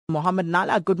Mohammed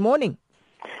Nala, good morning.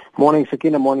 Morning,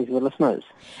 Sakina. Morning to the listeners.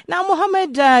 Now,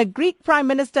 Mohammed, Greek Prime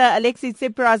Minister Alexis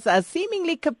Tsipras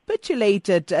seemingly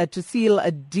capitulated to seal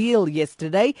a deal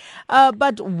yesterday,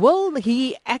 but will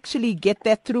he actually get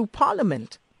that through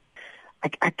Parliament?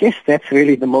 I guess that's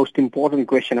really the most important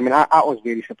question. I mean, I was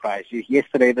very surprised.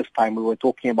 Yesterday, this time, we were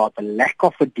talking about the lack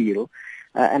of a deal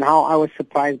and how I was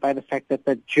surprised by the fact that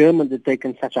the Germans had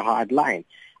taken such a hard line.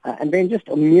 And then just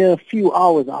a mere few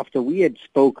hours after we had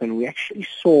spoken, we actually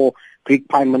saw Greek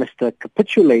Prime Minister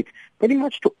capitulate pretty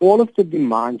much to all of the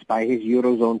demands by his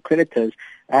Eurozone creditors,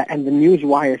 and the news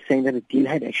wire saying that a deal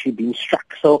had actually been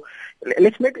struck. So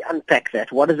let's maybe unpack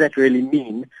that. What does that really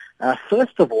mean?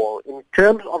 First of all, in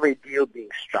terms of a deal being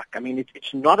struck, I mean,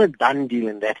 it's not a done deal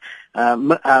in that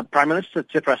Prime Minister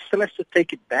Tsipras still has to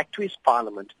take it back to his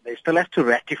parliament. They still have to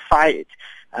ratify it.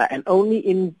 And only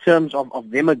in terms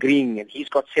of them agreeing, and he's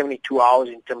got 72 hours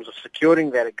in terms of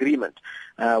securing that agreement,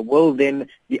 will then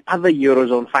the other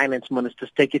Eurozone finance ministers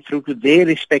take it through to their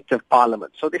respective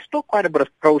parliaments. So there's still quite a bit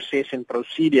of process and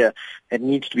procedure that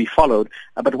needs to be followed.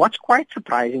 But what's quite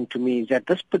surprising to me is that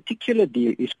this particular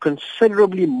deal is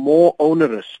considerably more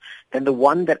onerous than the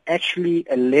one that actually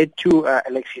led to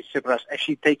Alexis Tsipras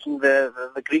actually taking the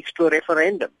Greeks to a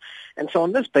referendum. And so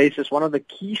on this basis, one of the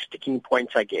key sticking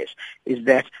points, I guess, is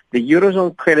that the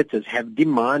Eurozone creditors have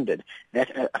demanded that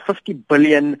a $50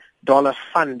 billion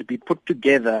fund be put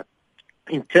together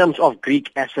in terms of Greek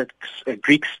assets,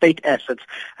 Greek state assets.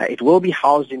 It will be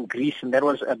housed in Greece, and that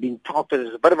was being touted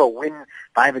as a bit of a win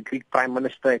by the Greek Prime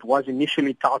Minister. It was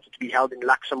initially touted to be held in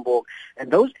Luxembourg,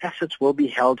 and those assets will be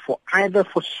held for either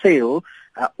for sale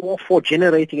or for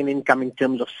generating an income in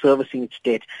terms of servicing its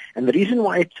debt. And the reason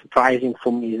why it's surprising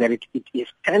for me is that it is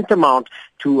tantamount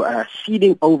to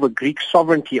ceding over Greek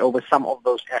sovereignty over some of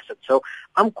those assets. So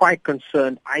I'm quite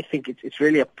concerned. I think it's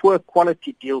really a poor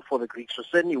quality deal for the Greeks, so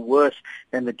certainly worse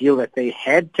than the deal that they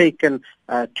had taken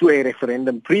to a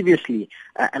referendum previously.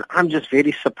 And I'm just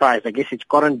very surprised. I guess it's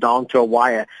gotten down to a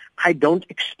wire. I don't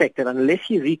expect that unless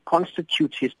he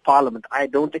reconstitutes his parliament, I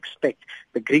don't expect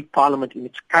the Greek parliament in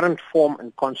its current form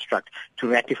and construct to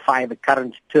ratify the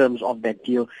current terms of that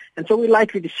deal. And so we're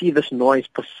likely to see this noise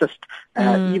persist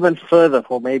even further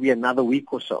for maybe another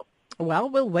week or so.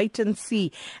 Well, we'll wait and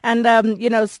see. And,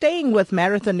 staying with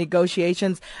marathon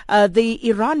negotiations, the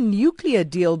Iran nuclear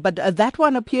deal, but that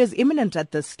one appears imminent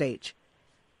at this stage.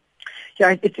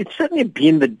 Yeah, it's certainly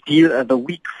been the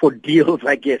week for deals,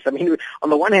 I guess. I mean, on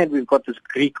the one hand, we've got this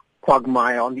Greek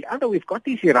quagmire. On the other, we've got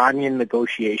these Iranian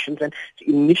negotiations, and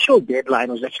the initial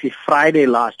deadline was actually Friday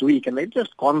last week, and they've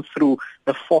just gone through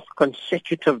the fourth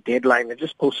consecutive deadline. They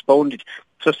just postponed it.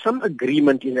 So some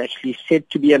agreement is actually said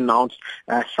to be announced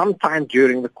sometime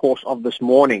during the course of this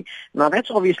morning. Now,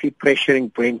 that's obviously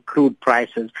pressuring Brent crude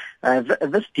prices.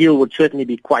 This deal would certainly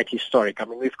be quite historic. I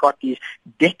mean, we've got these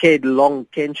decade-long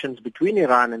tensions between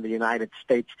Iran and the United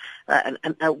States. And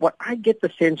what I get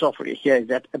the sense of here is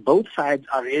that both sides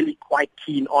are really quite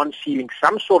keen on sealing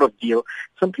some sort of deal,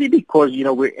 simply because,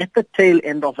 we're at the tail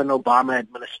end of an Obama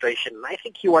administration. And I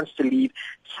think he wants to leave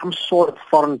some sort of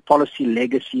foreign policy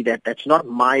legacy that's not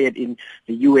mired in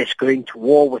the U.S. going to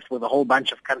war with a whole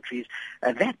bunch of countries.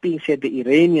 That being said, the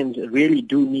Iranians really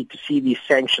do need to see these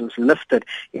sanctions lifted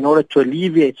in order to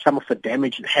alleviate some of the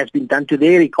damage that has been done to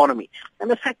their economy.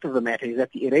 And the fact of the matter is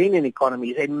that the Iranian economy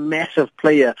is a massive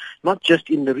player, not just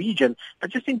in the region,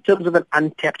 but just in terms of an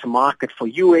untapped market for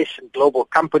U.S. and global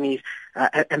companies.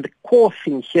 And the core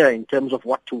thing here in terms of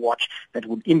what to watch that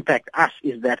would impact us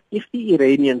is that if the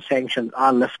Iranian sanctions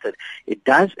are lifted, it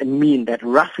does mean that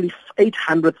roughly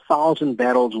 800,000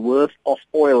 barrels worth of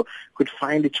oil could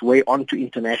find its way onto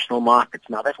international markets.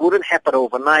 Now, that wouldn't happen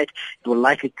overnight. It will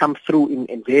likely come through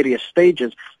in various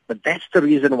stages, but that's the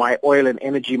reason why oil and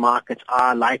energy markets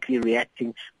are likely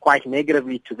reacting quite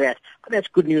negatively to that. But that's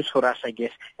good news for us, I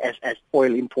guess, as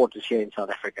oil importers here in South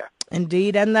Africa.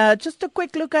 Indeed. And just a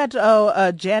quick look at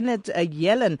Janet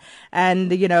Yellen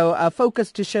and, a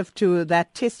focus to shift to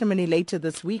that testimony later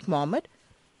this week, Mohammed.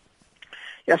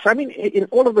 Yes, I mean, in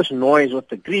all of this noise with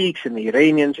the Greeks and the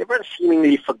Iranians, everyone's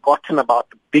seemingly forgotten about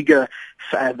the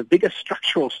bigger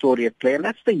structural story at play, and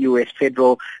that's the U.S.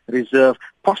 Federal Reserve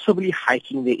possibly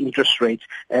hiking their interest rates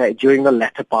during the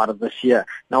latter part of this year.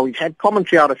 Now, we've had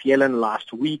commentary out of Yellen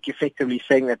last week effectively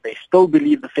saying that they still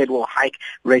believe the Fed will hike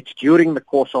rates during the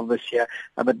course of this year,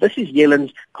 but this is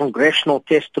Yellen's congressional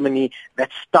testimony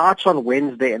that starts on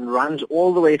Wednesday and runs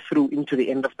all the way through into the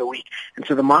end of the week. And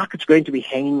so the market's going to be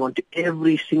hanging on to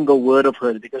every single word of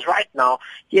hers, because right now,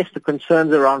 yes, the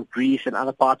concerns around Greece and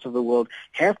other parts of the world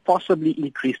have possibly really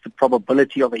increase the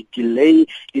probability of a delay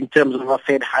in terms of a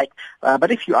Fed hike.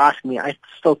 But if you ask me, I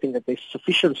still think that there's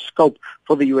sufficient scope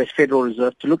for the U.S. Federal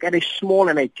Reserve to look at a small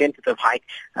and a tentative hike,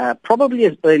 probably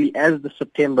as early as the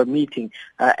September meeting.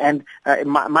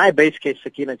 My base case,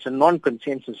 Sakina, it's a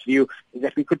non-consensus view, is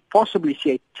that we could possibly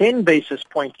see a 10 basis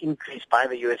point increase by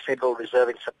the U.S. Federal Reserve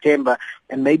in September,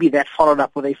 and maybe that followed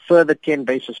up with a further 10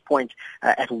 basis points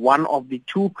at one of the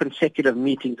 2 consecutive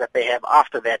meetings that they have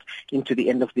after that into the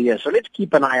end of the year. So let's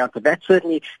keep an eye out. But that's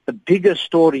certainly the bigger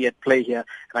story at play here,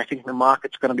 and I think the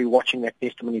market's going to be watching that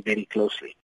testimony very closely.